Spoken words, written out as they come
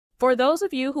For those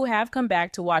of you who have come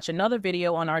back to watch another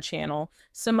video on our channel,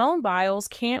 Simone Biles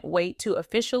can't wait to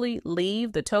officially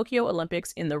leave the Tokyo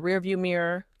Olympics in the rearview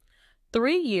mirror.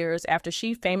 3 years after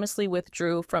she famously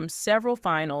withdrew from several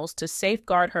finals to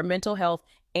safeguard her mental health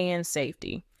and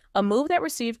safety, a move that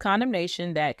received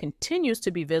condemnation that continues to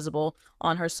be visible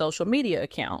on her social media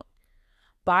account.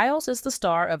 Biles is the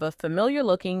star of a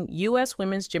familiar-looking U.S.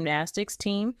 women's gymnastics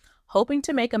team hoping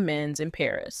to make amends in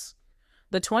Paris.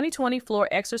 The 2020 floor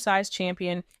exercise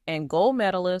champion and gold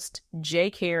medalist Jay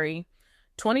Carey,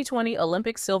 2020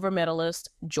 Olympic silver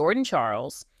medalist Jordan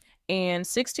Charles, and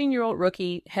 16-year-old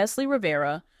rookie Hesley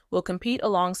Rivera will compete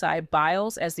alongside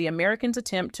Biles as the Americans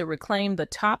attempt to reclaim the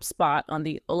top spot on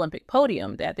the Olympic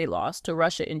podium that they lost to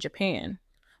Russia and Japan.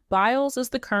 Biles is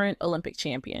the current Olympic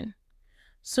champion.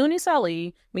 Suni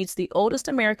Salih meets the oldest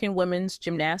American women's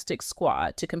gymnastics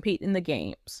squad to compete in the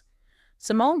Games.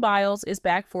 Simone Biles is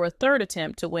back for a third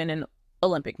attempt to win an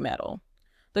Olympic medal.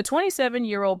 The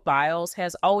 27-year-old Biles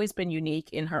has always been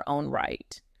unique in her own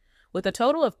right. With a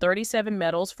total of 37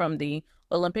 medals from the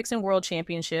Olympics and World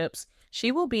Championships,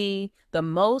 she will be the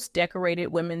most decorated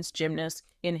women's gymnast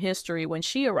in history when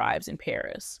she arrives in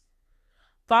Paris.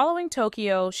 Following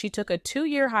Tokyo, she took a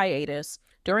 2-year hiatus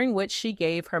during which she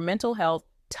gave her mental health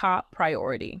top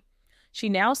priority. She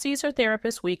now sees her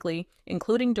therapist weekly,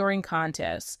 including during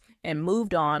contests, and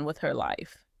moved on with her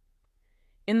life.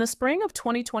 In the spring of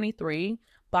 2023,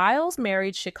 Biles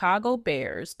married Chicago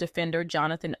Bears defender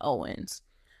Jonathan Owens.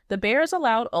 The Bears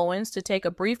allowed Owens to take a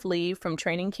brief leave from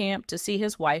training camp to see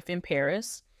his wife in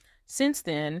Paris. Since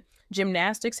then,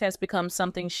 gymnastics has become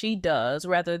something she does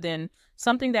rather than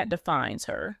something that defines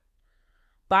her.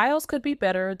 Biles could be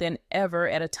better than ever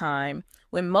at a time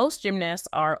when most gymnasts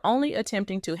are only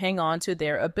attempting to hang on to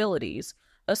their abilities,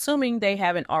 assuming they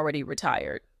haven't already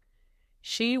retired.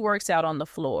 She works out on the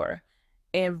floor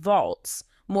and vaults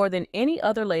more than any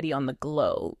other lady on the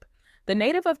globe. The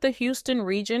native of the Houston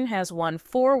region has won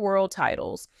 4 world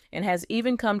titles and has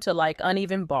even come to like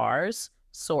uneven bars,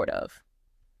 sort of.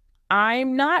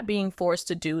 "I'm not being forced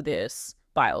to do this,"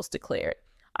 Biles declared.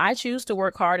 "I choose to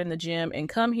work hard in the gym and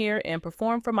come here and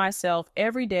perform for myself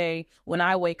every day when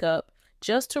I wake up,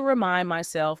 just to remind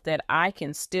myself that I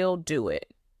can still do it."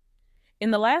 In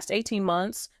the last 18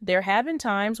 months, there have been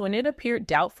times when it appeared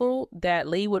doubtful that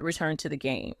Lee would return to the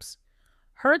Games.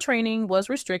 Her training was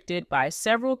restricted by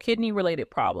several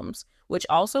kidney-related problems, which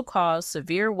also caused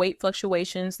severe weight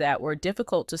fluctuations that were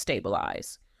difficult to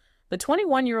stabilize. The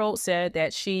 21-year-old said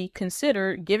that she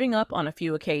considered giving up on a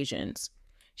few occasions.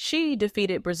 She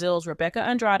defeated Brazil's Rebecca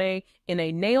Andrade in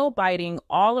a nail-biting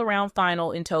all-around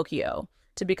final in Tokyo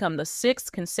to become the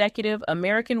 6th consecutive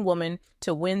American woman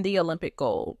to win the Olympic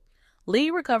gold.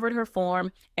 Lee recovered her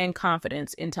form and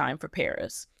confidence in time for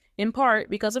Paris, in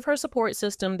part because of her support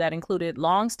system that included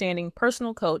long-standing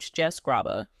personal coach Jess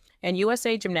Graba and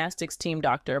USA Gymnastics team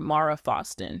doctor Mara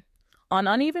Foston. On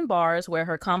uneven bars, where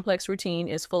her complex routine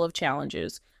is full of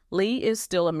challenges, Lee is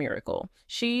still a miracle.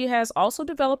 She has also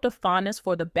developed a fondness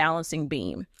for the balancing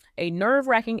beam, a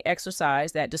nerve-wracking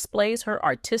exercise that displays her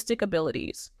artistic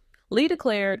abilities. Lee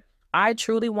declared, "I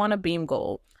truly want a beam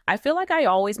gold. I feel like I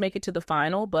always make it to the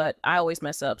final, but I always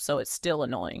mess up, so it's still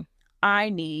annoying. I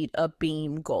need a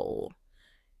beam gold."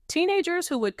 Teenagers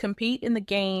who would compete in the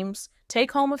Games,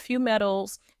 take home a few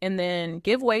medals, and then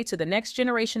give way to the next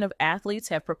generation of athletes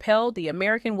have propelled the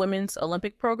American women's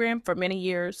Olympic program for many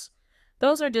years.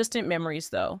 Those are distant memories,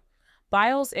 though.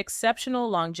 Biles' exceptional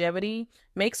longevity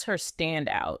makes her stand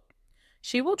out.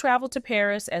 She will travel to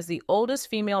Paris as the oldest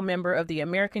female member of the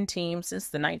American team since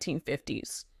the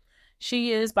 1950s.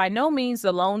 She is by no means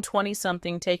the lone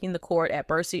 20-something taking the court at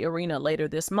Bercy Arena later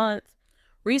this month.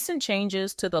 Recent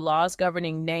changes to the laws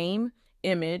governing name,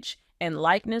 image, and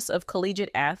likeness of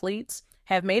collegiate athletes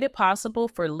have made it possible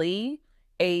for Lee,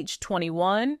 age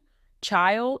 21,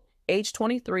 Child, age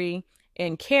 23,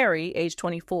 and Carey, age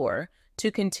 24, to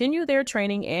continue their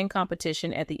training and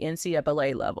competition at the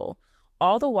NCAA level,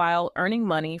 all the while earning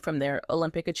money from their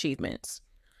Olympic achievements.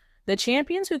 The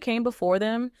champions who came before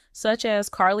them, such as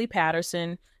Carly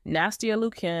Patterson, Nastia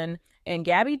Liukin, and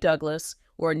Gabby Douglas,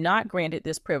 were not granted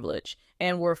this privilege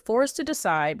and were forced to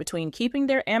decide between keeping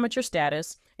their amateur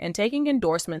status and taking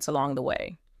endorsements along the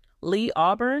way. Lee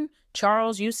Auburn,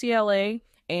 Charles UCLA,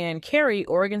 and Carey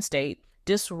Oregon State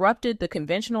disrupted the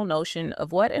conventional notion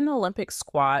of what an Olympic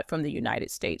squad from the United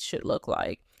States should look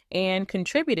like and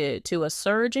contributed to a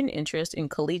surge in interest in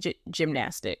collegiate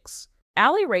gymnastics.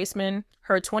 Aly Raisman,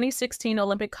 her 2016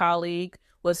 Olympic colleague,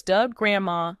 was dubbed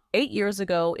Grandma 8 years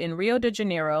ago in Rio de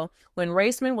Janeiro when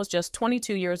Raisman was just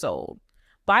 22 years old.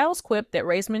 Biles quipped that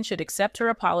Raisman should accept her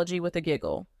apology with a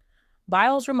giggle.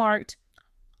 Biles remarked,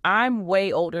 I'm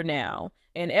way older now,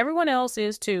 and everyone else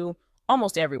is too.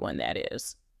 Almost everyone, that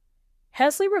is.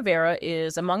 Hesley Rivera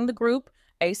is among the group,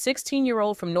 a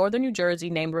 16-year-old from northern New Jersey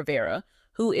named Rivera,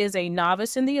 who is a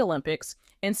novice in the Olympics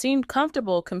and seemed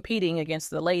comfortable competing against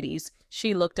the ladies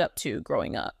she looked up to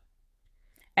growing up.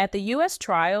 At the U.S.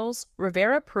 trials,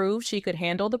 Rivera proved she could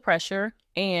handle the pressure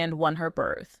and won her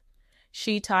berth.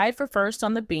 She tied for first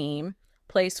on the beam,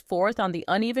 placed fourth on the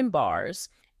uneven bars,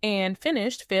 and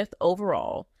finished fifth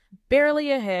overall,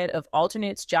 barely ahead of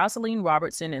alternates Jocelyn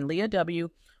Robertson and Leah W.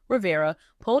 Rivera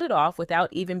pulled it off without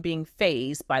even being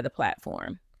fazed by the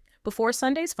platform. Before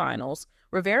Sunday's finals,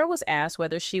 Rivera was asked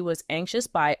whether she was anxious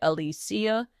by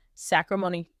Alicia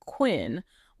Sacramone Quinn,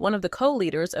 one of the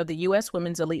co-leaders of the U.S.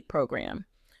 Women's Elite program.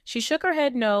 She shook her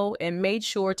head no and made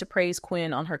sure to praise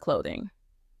Quinn on her clothing.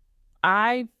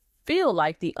 "I feel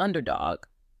like the underdog,"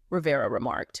 Rivera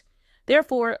remarked.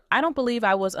 "Therefore, I don't believe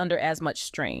I was under as much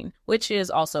strain, which is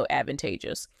also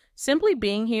advantageous. Simply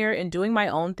being here and doing my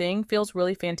own thing feels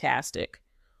really fantastic."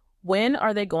 When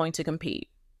are they going to compete?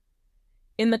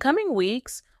 In the coming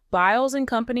weeks, Biles and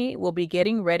company will be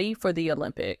getting ready for the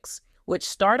Olympics, which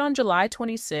start on July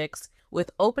 26th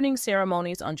with opening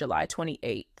ceremonies on July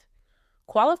 28th.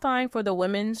 Qualifying for the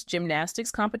women's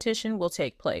gymnastics competition will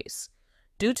take place.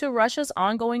 Due to Russia's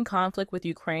ongoing conflict with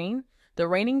Ukraine, the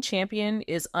reigning champion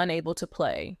is unable to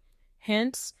play.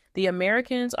 Hence, the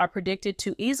Americans are predicted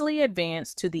to easily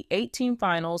advance to the 18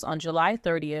 finals on July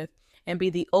 30th and be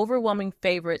the overwhelming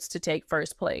favorites to take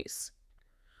first place.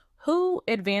 Who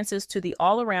advances to the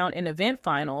all-around and event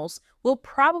finals will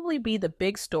probably be the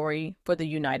big story for the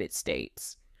United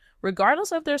States.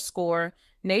 Regardless of their score,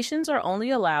 nations are only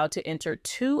allowed to enter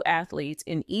 2 athletes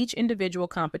in each individual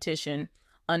competition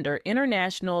under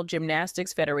International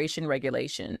Gymnastics Federation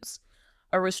regulations,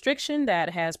 a restriction that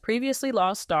has previously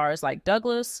lost stars like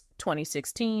Douglas,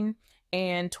 2016,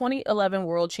 and 2011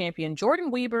 world champion Jordan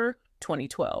Weber,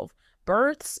 2012,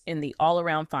 berths in the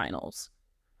all-around finals.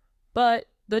 But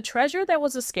the treasure that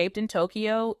was escaped in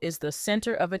Tokyo is the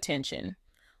center of attention.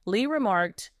 Lee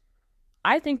remarked,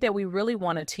 "I think that we really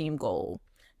want a team goal.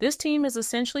 This team is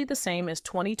essentially the same as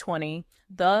 2020,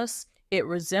 thus it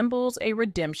resembles a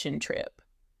redemption trip."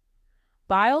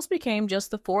 Biles became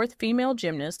just the 4th female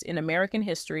gymnast in American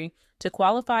history to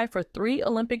qualify for 3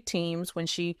 Olympic teams when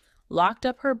she locked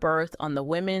up her berth on the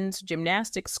women's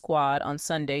gymnastics squad on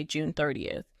Sunday, June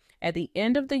 30th, at the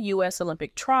end of the U.S.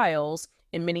 Olympic trials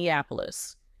in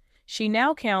Minneapolis. She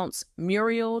now counts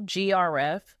Muriel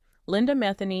GRF, Linda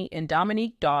Metheny, and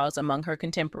Dominique Dawes among her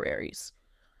contemporaries.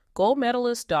 Gold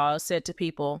medalist Dawes said to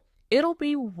People, "It'll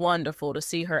be wonderful to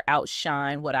see her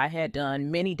outshine what I had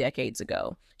done many decades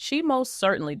ago. She most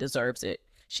certainly deserves it.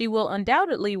 She will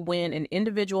undoubtedly win an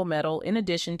individual medal in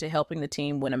addition to helping the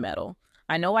team win a medal.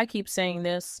 I know I keep saying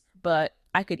this, but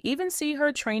I could even see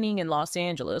her training in Los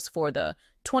Angeles for the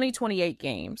 2028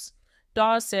 games."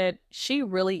 Dawes said she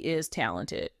really is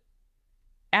talented.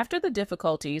 After the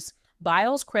difficulties,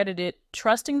 Biles credited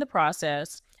trusting the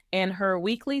process and her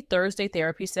weekly Thursday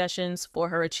therapy sessions for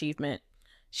her achievement.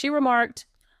 She remarked,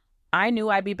 "I knew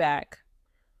I'd be back."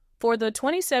 For the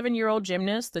 27-year-old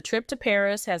gymnast, the trip to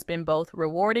Paris has been both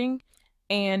rewarding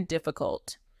and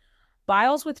difficult.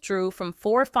 Biles withdrew from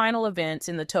 4 final events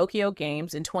in the Tokyo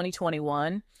Games in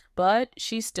 2021, but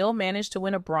she still managed to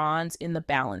win a bronze in the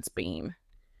balance beam.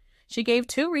 She gave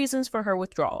 2 reasons for her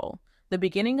withdrawal: the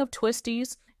beginning of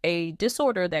twisties, a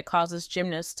disorder that causes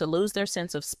gymnasts to lose their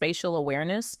sense of spatial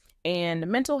awareness, and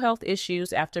mental health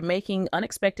issues after making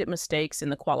unexpected mistakes in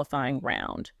the qualifying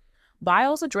round.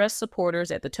 Biles addressed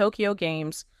supporters at the Tokyo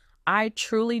Games, "I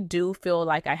truly do feel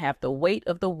like I have the weight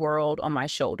of the world on my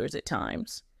shoulders at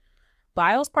times."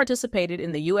 Biles participated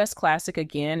in the U.S. Classic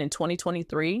again in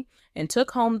 2023 and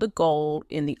took home the gold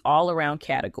in the all-around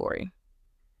category.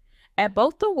 At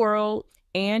both the World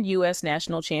and U.S.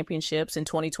 National Championships in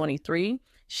 2023,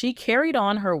 she carried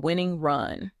on her winning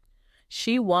run.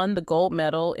 She won the gold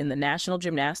medal in the National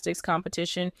Gymnastics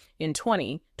competition in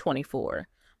 2024.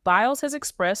 Biles has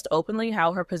expressed openly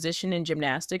how her position in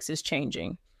gymnastics is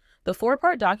changing. The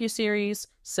 4-part docuseries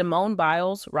Simone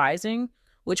Biles Rising,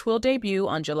 which will debut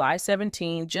on July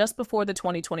 17, just before the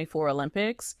 2024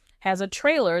 Olympics, has a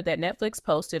trailer that Netflix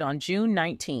posted on June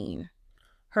 19.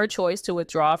 Her choice to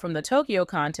withdraw from the Tokyo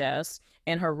contest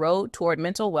and her road toward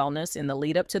mental wellness in the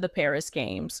lead-up to the Paris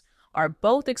Games are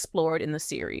both explored in the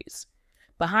series.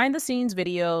 Behind-the-scenes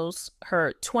videos,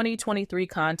 her 2023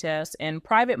 contest, and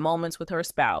private moments with her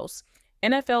spouse,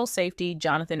 NFL safety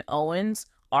Jonathan Owens,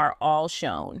 are all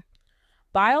shown.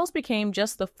 Biles became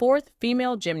just the 4th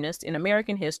female gymnast in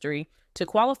American history to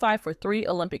qualify for 3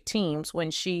 Olympic teams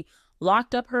when she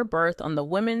locked up her berth on the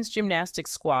women's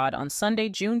gymnastics squad on Sunday,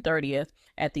 June 30th,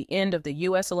 at the end of the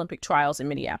U.S. Olympic trials in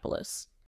Minneapolis.